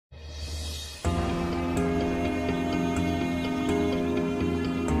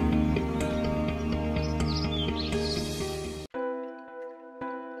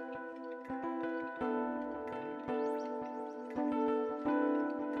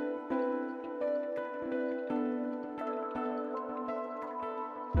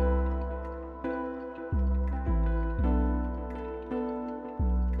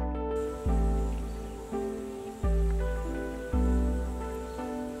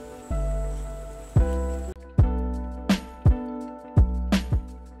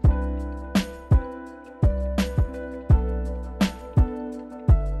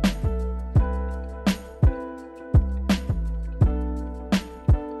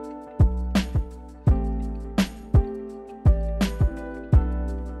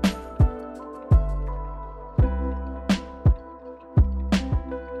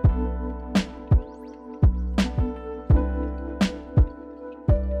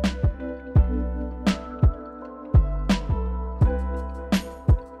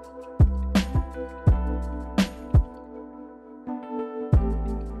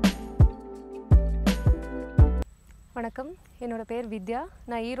வணக்கம். என்னோட பேர் வித்யா.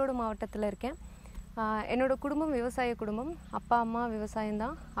 நான் ஈரோடு மாவட்டத்தில் இருக்கேன். என்னோட குடும்பம் விவசாய குடும்பம். அப்பா அம்மா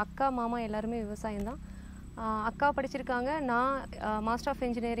விவசாயம்தான். அக்கா மாமா எல்லாருமே விவசாயம்தான். அக்கா படிச்சிருக்காங்க. நான் master of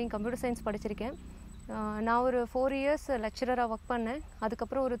engineering computer science படிச்சிருக்கேன். நான் ஒரு 4 இயர்ஸ் லெக்சரராக ஒர்க் பண்ணேன்.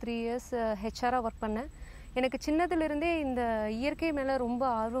 அதுக்கப்புறம் ஒரு 3 இயர்ஸ் ஹெச்ஆராக ஒர்க் பண்ணேன். எனக்கு சின்னதுலேருந்தே இந்த இயற்கை மேலே ரொம்ப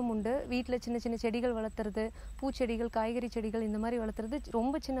ஆர்வம் உண்டு. வீட்டில் சின்ன சின்ன செடிகள் வளர்த்துறது, பூச்செடிகள், காய்கறி செடிகள் இந்த மாதிரி வளர்த்துறது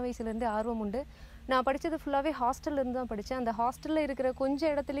ரொம்ப சின்ன வயசுலேருந்தே ஆர்வம் உண்டு. நான் படித்தது ஃபுல்லாகவே ஹாஸ்டல்லேருந்து தான் படித்தேன். அந்த ஹாஸ்டலில் இருக்கிற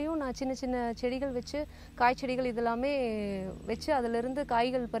கொஞ்சம் இடத்துலையும் நான் சின்ன சின்ன செடிகள் வச்சு, காய்ச்செடிகள் இதெல்லாமே வச்சு அதிலிருந்து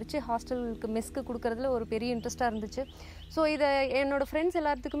காய்கள் பறித்து ஹாஸ்டலுக்கு மெஸ்க்கு கொடுக்குறதுல ஒரு பெரிய இன்ட்ரெஸ்ட்டாக இருந்துச்சு. ஸோ இதை என்னோடய ஃப்ரெண்ட்ஸ்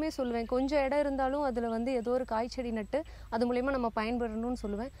எல்லாத்துக்குமே சொல்லுவேன். கொஞ்சம் இடம் இருந்தாலும் அதில் ஏதோ ஒரு காய்ச்செடி நட்டு அது மூலயமா நம்ம பயன்பெறணும்னு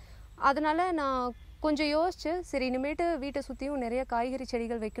சொல்லுவேன். அதனால் நான் கொஞ்சம் யோசிச்சு, சரி இனிமேட்டு வீட்டை சுற்றியும் நிறைய காய்கறி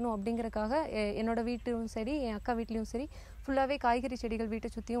செடிகள் வைக்கணும் அப்படிங்கிறக்காக என்னோடய வீட்டும் சரி, என் அக்கா வீட்லேயும் சரி, ஃபுல்லாகவே காய்கறி செடிகள் வீட்டை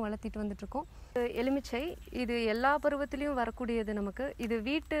சுற்றியும் வளர்த்திட்டு வந்துட்ருக்கோம். எலுமிச்சை இது எல்லா பருவத்துலேயும் வரக்கூடியது. நமக்கு இது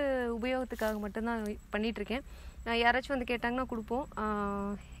வீட்டு உபயோகத்துக்காக மட்டும்தான் பண்ணிகிட்ருக்கேன். யாராச்சும் வந்து கேட்டாங்கன்னா கொடுப்போம்.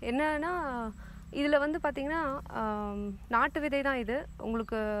 என்னன்னா இதில் பார்த்திங்கன்னா நாட்டு விதை தான் இது.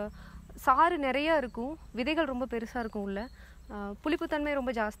 உங்களுக்கு சாறு நிறையா இருக்கும், விதைகள் ரொம்ப பெருசாக இருக்கும். உள்ள புளிப்புத்தன்மை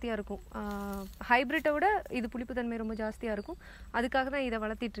ரொம்ப ஜாஸ்தியாக இருக்கும். ஹைப்ரிட்டை விட இது புளிப்புத்தன்மை ரொம்ப ஜாஸ்தியாக இருக்கும். அதுக்காக தான் இதை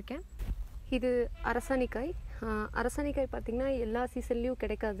வளர்த்திட்ருக்கேன். இது அரசாணிக்காய். அரசாணிக்காய் பார்த்திங்கன்னா எல்லா சீசன்லேயும்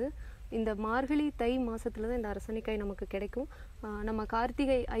கிடைக்காது. இந்த மார்கழி தை மாதத்துல தான் இந்த அரசாணிக்காய் நமக்கு கிடைக்கும். நம்ம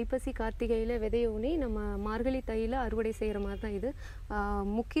ஐப்பசி கார்த்திகையில் விதைய ஊனி நம்ம மார்கழி தையில் அறுவடை செய்கிற மாதிரி தான் இது.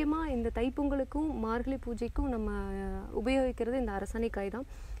 முக்கியமாக இந்த தைப்பொங்கலுக்கும் மார்கழி பூஜைக்கும் நம்ம உபயோகிக்கிறது இந்த அரசாணிக்காய் தான்.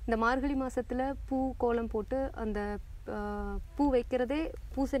 இந்த மார்கழி மாதத்தில் பூ கோலம் போட்டு அந்த பூ வைக்கிறதே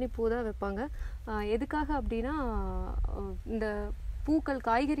பூசணி பூ தான் வைப்பாங்க. எதுக்காக அப்படின்னா இந்த பூக்கள்,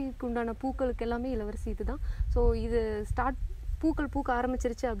 காய்கறிக்கு உண்டான பூக்களுக்கு எல்லாமே இளவரசி இது தான். ஸோ இது பூக்கள் பூக்க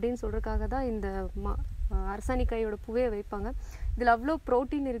ஆரம்பிச்சிருச்சு அப்படின்னு சொல்கிறதுக்காக தான் இந்த அரசாணிக்காயோட பூவே வைப்பாங்க. இதில் அவ்வளோ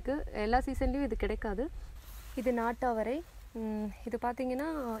ப்ரோட்டீன் இருக்குது. எல்லா சீசன்லேயும் இது கிடைக்காது. இது நாட்டாவரை. இது பார்த்திங்கன்னா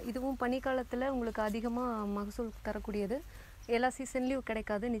இதுவும் பனிக்காலத்தில் உங்களுக்கு அதிகமாக மகசூல் தரக்கூடியது. எல்லா சீசன்லேயும்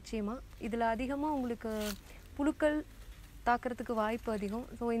கிடைக்காது நிச்சயமாக. இதில் அதிகமாக உங்களுக்கு புழுக்கள் தாக்கிறதுக்கு வாய்ப்பு அதிகம்.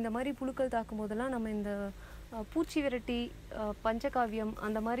 ஸோ இந்த மாதிரி புழுக்கள் தாக்கும் போதெல்லாம் நம்ம இந்த பூச்சி விரட்டி, பஞ்சகாவியம்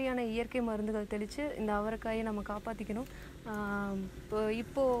அந்த மாதிரியான இயற்கை மருந்துகள் தெளித்து இந்த அவரைக்காயை நம்ம காப்பாற்றிக்கணும்.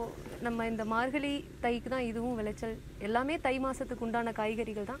 இப்போது நம்ம இந்த மார்கழி தைக்கு தான் இதுவும் விளைச்சல். எல்லாமே தை மாதத்துக்கு உண்டான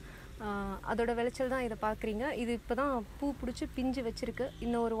காய்கறிகள் தான். அதோட விளைச்சல் தான் இதை பார்க்குறீங்க. இது இப்போ தான் பூ பிடிச்சி பிஞ்சு வச்சுருக்கு.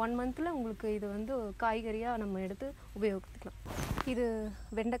 இன்னும் ஒரு 1 மந்தில் உங்களுக்கு இது காய்கறியாக நம்ம எடுத்து உபயோகித்துக்கலாம். இது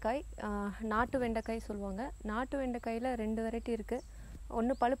வெண்டைக்காய். நாட்டு வெண்டைக்காய் சொல்லுவாங்க. நாட்டு வெண்டைக்காயில் 2 வெரைட்டி இருக்குது.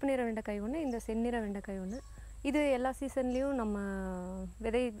 ஒன்று பழுப்பு நிற வெண்டைக்காய் ஒன்று, இந்த செந்நிற வெண்டைக்காய் ஒன்று. இது எல்லா சீசன்லேயும் நம்ம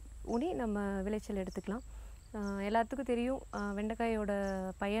விதை ஊனி நம்ம விளைச்சல் எடுத்துக்கலாம். எல்லாத்துக்கும் தெரியும் வெண்டைக்காயோட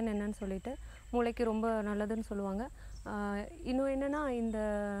பயன் என்னன்னு சொல்லிட்டு. மூளைக்கு ரொம்ப நல்லதுன்னு சொல்லுவாங்க. இன்னும் என்னென்னா இந்த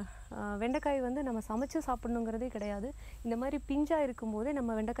வெண்டைக்காய் நம்ம சமைச்சு சாப்பிட்ணுங்கிறதே கிடையாது. இந்த மாதிரி பிஞ்சாக இருக்கும்போதே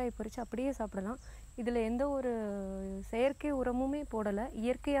நம்ம வெண்டைக்காயை பறித்து அப்படியே சாப்பிடலாம். இதில் எந்த ஒரு செயற்கை உரமுமே போடலை,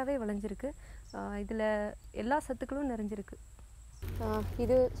 இயற்கையாகவே விளைஞ்சிருக்கு. இதில் எல்லா சத்துக்களும் நிறைஞ்சிருக்கு.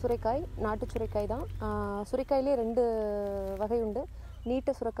 இது சுரைக்காய், நாட்டு சுரைக்காய் தான். சுரைக்காயிலே 2 வகை உண்டு.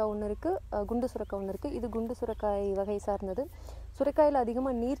 நீட்ட சுரைக்காய் ஒன்று இருக்குது, குண்டு சுரைக்காய் ஒன்று இருக்குது. இது குண்டு சுரைக்காய் வகை சார்ந்தது. சுரைக்காயில்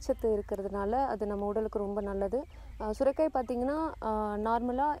அதிகமாக நீர்ச்சத்து இருக்கிறதுனால அது நம்ம உடலுக்கு ரொம்ப நல்லது. சுரைக்காய் பார்த்திங்கன்னா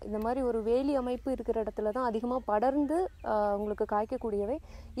நார்மலாக இந்த மாதிரி ஒரு வேலி அமைப்பு இருக்கிற இடத்துல தான் அதிகமாக படர்ந்து உங்களுக்கு காய்க்கக்கூடியவை.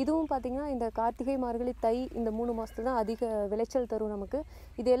 இதுவும் பார்த்திங்கன்னா இந்த கார்த்திகை, மார்கழி, தை இந்த 3 மாதத்துல தான் அதிக விளைச்சல் தரும் நமக்கு.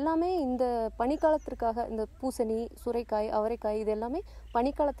 இது எல்லாமே இந்த பனிக்காலத்திற்காக, இந்த பூசணி, சுரைக்காய், அவரைக்காய் இது எல்லாமே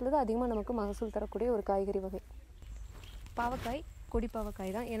பனிக்காலத்தில் தான் அதிகமாக நமக்கு மகசூல் தரக்கூடிய ஒரு காய்கறி வகை. பாவக்காய் கொடி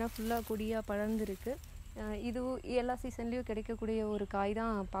பாவக்காய் தான். ஏன்னா ஃபுல்லாக கொடியாக படர்ந்துருக்கு. இதுவும் எல்லா சீசன்லேயும் கிடைக்கக்கூடிய ஒரு காய்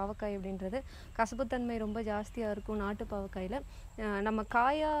தான் பாவக்காய் அப்படின்றது. கசப்புத்தன்மை ரொம்ப ஜாஸ்தியாக இருக்கும் நாட்டு பாவக்காயில். நம்ம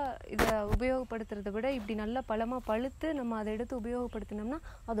காயாக இதை உபயோகப்படுத்துறதை விட இப்படி நல்லா பழமாக பழுத்து நம்ம அதை எடுத்து உபயோகப்படுத்தினோம்னா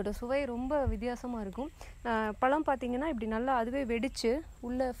அதோடய சுவை ரொம்ப வித்தியாசமாக இருக்கும். பழம் பார்த்திங்கன்னா இப்படி நல்லா அதுவே வெடித்து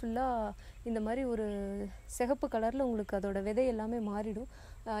உள்ளே ஃபுல்லாக இந்த மாதிரி ஒரு சிகப்பு கலரில் உங்களுக்கு அதோட விதை எல்லாமே மாறிடும்.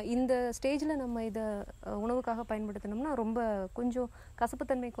 இந்த ஸ்டேஜில் நம்ம இதை உணவுக்காக பயன்படுத்தினோம்னா ரொம்ப கொஞ்சம்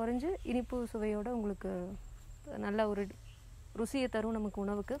கசப்புத்தன்மை குறைஞ்சு இனிப்பு சுவையோடு உங்களுக்கு நல்ல ஒரு ருசியை தரும் நமக்கு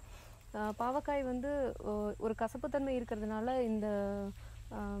உணவுக்கு. பாவக்காய் ஒரு கசப்புத்தன்மை இருக்கிறதுனால இந்த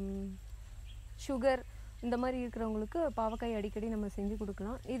சுகர் இந்த மாதிரி இருக்கிறவங்களுக்கு பாவக்காய் அடிக்கடி நம்ம செஞ்சு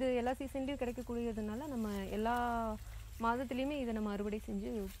கொடுக்கலாம். இது எல்லா சீசன்லேயும் கிடைக்கக்கூடியதுனால நம்ம எல்லா மாதத்துலேயுமே இதை நம்ம அறுவடை செஞ்சு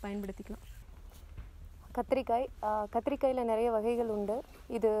பயன்படுத்திக்கலாம். கத்திரிக்காய். கத்திரிக்காயில் நிறைய வகைகள் உண்டு.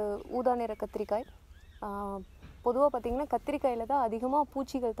 இது ஊதா நிற கத்திரிக்காய். பொதுவாக பார்த்திங்கன்னா கத்திரிக்காயில் தான் அதிகமாக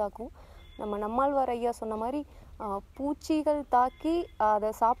பூச்சிகள் தாக்கும். நம்மாழ்வார் ஐயா சொன்ன மாதிரி பூச்சிகள் தாக்கி அதை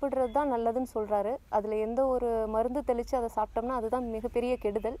சாப்பிட்றது தான் நல்லதுன்னு சொல்கிறாரு. அதில் எந்த ஒரு மருந்து தெளித்து அதை சாப்பிட்டோம்னா அதுதான் மிகப்பெரிய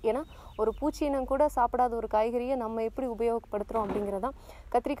கெடுதல். ஏன்னா ஒரு பூச்சியினம் கூட சாப்பிடாத ஒரு காய்கறியை நம்ம எப்படி உபயோகப்படுத்துகிறோம் அப்படிங்கிறதான்.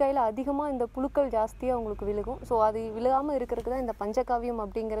 கத்திரிக்காயில் அதிகமாக இந்த புழுக்கள் ஜாஸ்தியாக உங்களுக்கு விழுகும். ஸோ அது விழுகாமல் இருக்கிறதுக்கு தான் இந்த பஞ்சகாவியம்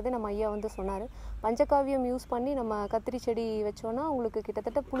அப்படிங்கிறது நம்ம ஐயா வந்து சொன்னார். பஞ்சகாவியம் யூஸ் பண்ணி நம்ம கத்திரி செடி வச்சோன்னா உங்களுக்கு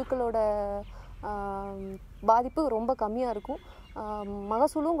கிட்டத்தட்ட புழுக்களோட பாதிப்பு ரொம்ப கம்மியாக இருக்கும்.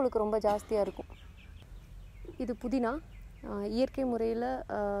 மகசூலும் உங்களுக்கு ரொம்ப ஜாஸ்தியாக இருக்கும். இது புதினா இயற்கை முறையில்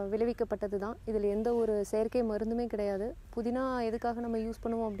விளைவிக்கப்பட்டது தான். இதில் எந்த ஒரு செயற்கை மருந்துமே கிடையாது. புதினா எதுக்காக நம்ம யூஸ்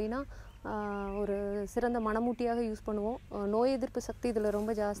பண்ணுவோம் அப்படின்னா ஒரு சிறந்த மணமூட்டியாக யூஸ் பண்ணுவோம். நோய் எதிர்ப்பு சக்தி இதில்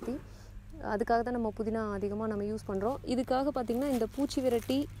ரொம்ப ஜாஸ்தி. அதுக்காக தான் நம்ம புதினா அதிகமாக நம்ம யூஸ் பண்ணுறோம். இதுக்காக பார்த்திங்கன்னா இந்த பூச்சி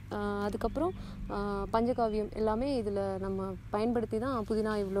விரட்டி அதுக்கப்புறம் பஞ்சகாவியம் எல்லாமே இதில் நம்ம பயன்படுத்தி தான்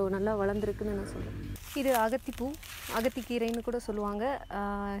புதினா இவ்வளோ நல்லா வளர்ந்துருக்குன்னு நான் சொல்கிறேன். இது அகத்திப்பூ, அகத்திக்கீரைன்னு கூட சொல்லுவாங்க.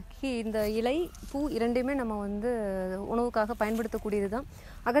 இந்த இலை பூ இரண்டுமே நம்ம வந்து உணவுக்காக பயன்படுத்தக்கூடியது தான்.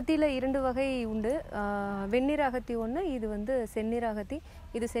 அகத்தியில் 2 வகை உண்டு. வெந்நீர் அகத்தி ஒன்று, இது வந்து செந்நீர் அகத்தி.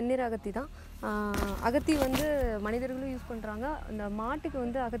 இது செந்நீர் அகத்தி தான். அகத்தி வந்து மனிதர்களும் யூஸ் பண்ணுறாங்க. இந்த மாட்டுக்கு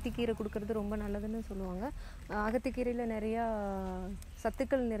வந்து அகத்திக்கீரை கொடுக்கறது ரொம்ப நல்லதுன்னு சொல்லுவாங்க. அகத்திக்கீரையில் நிறையா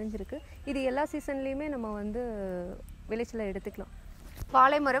சத்துக்கள் நிறைஞ்சிருக்கு. இது எல்லா சீசன்லேயுமே நம்ம வந்து விளைச்சலை எடுத்துக்கலாம்.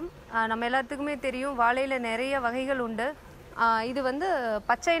 வாழை மரம் நம்ம எல்லாத்துக்குமே தெரியும். வாழையில் நிறைய வகைகள் உண்டு. இது வந்து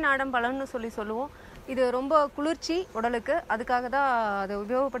பச்சை நாடம் பழம்னு சொல்லுவோம். இது ரொம்ப குளிர்ச்சி உடலுக்கு. அதுக்காக தான் அதை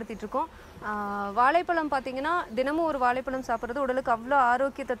உபயோகப்படுத்திகிட்டு இருக்கோம். வாழைப்பழம் பார்த்திங்கன்னா தினமும் ஒரு வாழைப்பழம் சாப்பிட்றது உடலுக்கு அவ்வளோ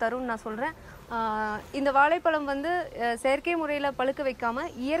ஆரோக்கியத்தை தரும்னு நான் சொல்கிறேன். இந்த வாழைப்பழம் வந்து செயற்கை முறையில் பழுக்க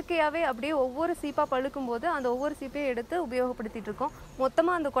வைக்காமல் இயற்கையாகவே அப்படியே ஒவ்வொரு சீப்பாக பழுக்கும் போது அந்த ஒவ்வொரு சீப்பையும் எடுத்து உபயோகப்படுத்திகிட்டு இருக்கோம்.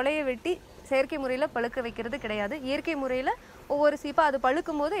 மொத்தமாக அந்த கொலையை வெட்டி செயற்கை முறையில் பழுக்க வைக்கிறது கிடையாது. இயற்கை முறையில் ஒவ்வொரு சீப்பாக அது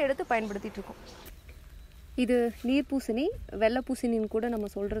பழுக்கும் போது எடுத்து பயன்படுத்திகிட்டு இருக்கோம். இது நீர்ப்பூசணி, வெள்ளை பூசணின்னு கூட நம்ம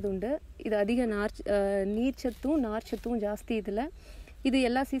சொல்கிறது உண்டு. இது அதிக நீர்ச்சத்தும் நார்ச்சத்தும் ஜாஸ்தி இதில். இது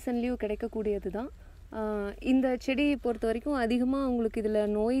எல்லா சீசன்லேயும் கிடைக்கக்கூடியது தான். இந்த செடியை பொறுத்த வரைக்கும் அதிகமாக உங்களுக்கு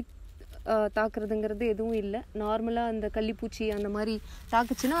இதில் நோய் தாக்குறதுங்கிறது எதுவும் இல்லை. நார்மலாக அந்த கள்ளிப்பூச்சி அந்த மாதிரி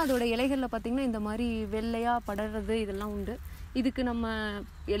தாக்குச்சுன்னா அதோட இலைகளில் பார்த்திங்கன்னா இந்த மாதிரி வெள்ளையாக படறது இதெல்லாம் உண்டு. இதுக்கு நம்ம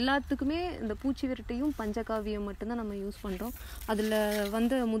எல்லாத்துக்குமே இந்த பூச்சி விரட்டையும் பஞ்சகாவியம் மட்டும்தான் நம்ம யூஸ் பண்ணுறோம். அதில்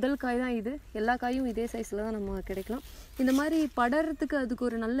வந்து முதல் காய் தான் இது. எல்லா காயும் இதே சைஸில் தான் நம்ம கிடைக்கலாம். இந்த மாதிரி படறதுக்கு அதுக்கு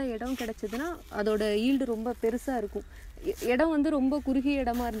ஒரு நல்ல இடம் கிடச்சிதுன்னா அதோட ஈல்டு ரொம்ப பெருசாக இருக்கும். இடம் வந்து ரொம்ப குறுகிய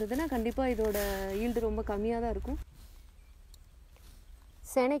இடமா இருந்ததுன்னா கண்டிப்பாக இதோட ஈல்டு ரொம்ப கம்மியாக தான் இருக்கும்.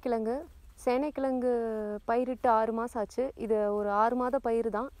 சேனைக்கிழங்கு பயிரிட்டு 6 மாதம் ஆச்சு. இது ஒரு 6 மாத பயிர்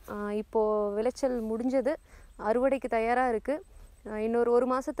தான். இப்போது விளைச்சல் முடிஞ்சது, அறுவடைக்கு தயாராக இருக்குது. இன்னொரு 1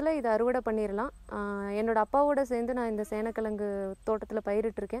 மாதத்தில் இதை அறுவடை பண்ணிடலாம். என்னோடய அப்பாவோடு சேர்ந்து நான் இந்த சேனைக்கிழங்கு தோட்டத்தில்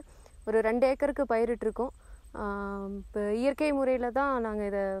பயிரிட்டிருக்கேன். ஒரு 2 ஏக்கருக்கு பயிரிட்டிருக்கோம். இப்போ இயற்கை முறையில் தான் நாங்கள்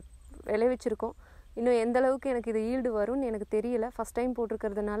இதை விளைவிச்சிருக்கோம். இன்னும் எந்த அளவுக்கு எனக்கு இது ஈல்டு வரும்னு எனக்கு தெரியல. ஃபஸ்ட் டைம்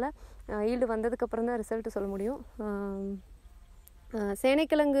போட்டிருக்கிறதுனால ஈல்டு வந்ததுக்கப்புறம் தான் ரிசல்ட்டு சொல்ல முடியும்.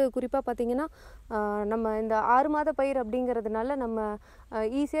 சேனைக்கிழங்கு குறிப்பாக பார்த்திங்கன்னா நம்ம இந்த 6 மாத பயிர் அப்படிங்கிறதுனால நம்ம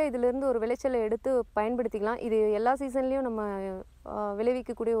ஈஸியாக இதிலேருந்து ஒரு விளைச்சலை எடுத்து பயன்படுத்திக்கலாம். இது எல்லா சீசன்லேயும் நம்ம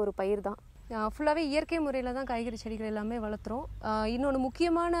விளைவிக்கக்கூடிய ஒரு பயிர் தான். ஃபுல்லாகவே இயற்கை முறையில் தான் காய்கறி செடிகள் எல்லாமே வளர்த்துறோம். இன்னொன்று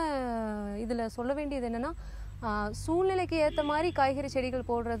முக்கியமான இதில் சொல்ல வேண்டியது என்னென்னா சூழ்நிலைக்கு ஏற்ற மாதிரி காய்கறி செடிகள்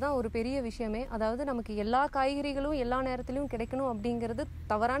போடுறது தான் ஒரு பெரிய விஷயமே. அதாவது நமக்கு எல்லா காய்கறிகளும் எல்லா நேரத்துலையும் கிடைக்கணும் அப்படிங்கிறது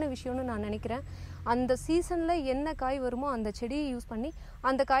தவறான விஷயம்னு நான் நினைக்கிறேன். அந்த சீசனில் என்ன காய் வருமோ அந்த செடியை யூஸ் பண்ணி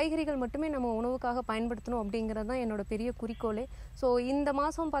அந்த காய்கறிகள் மட்டுமே நம்ம உணவுக்காக பயன்படுத்தணும் அப்படிங்கிறது தான் என்னோட பெரிய குறிக்கோளே. ஸோ இந்த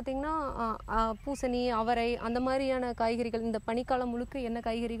மாதம் பார்த்திங்கன்னா பூசணி, அவரை அந்த மாதிரியான காய்கறிகள் இந்த பனிக்காலம் முழுக்க என்ன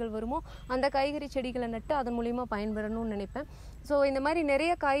காய்கறிகள் வருமோ அந்த காய்கறி செடிகளை நட்டு அதன் மூலிமா பயன்பெறணும்னு நினைப்பேன். ஸோ இந்த மாதிரி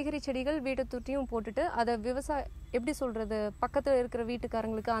நிறைய காய்கறி செடிகள் வீட்டை தொட்டியும் போட்டுட்டு அதை எப்படி சொல்கிறது, பக்கத்தில் இருக்கிற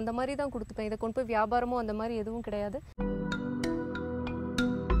வீட்டுக்காரங்களுக்கு அந்த மாதிரி தான் கொடுத்துப்பேன். இதை கொண்டு போய் வியாபாரமோ அந்த மாதிரி எதுவும் கிடையாது.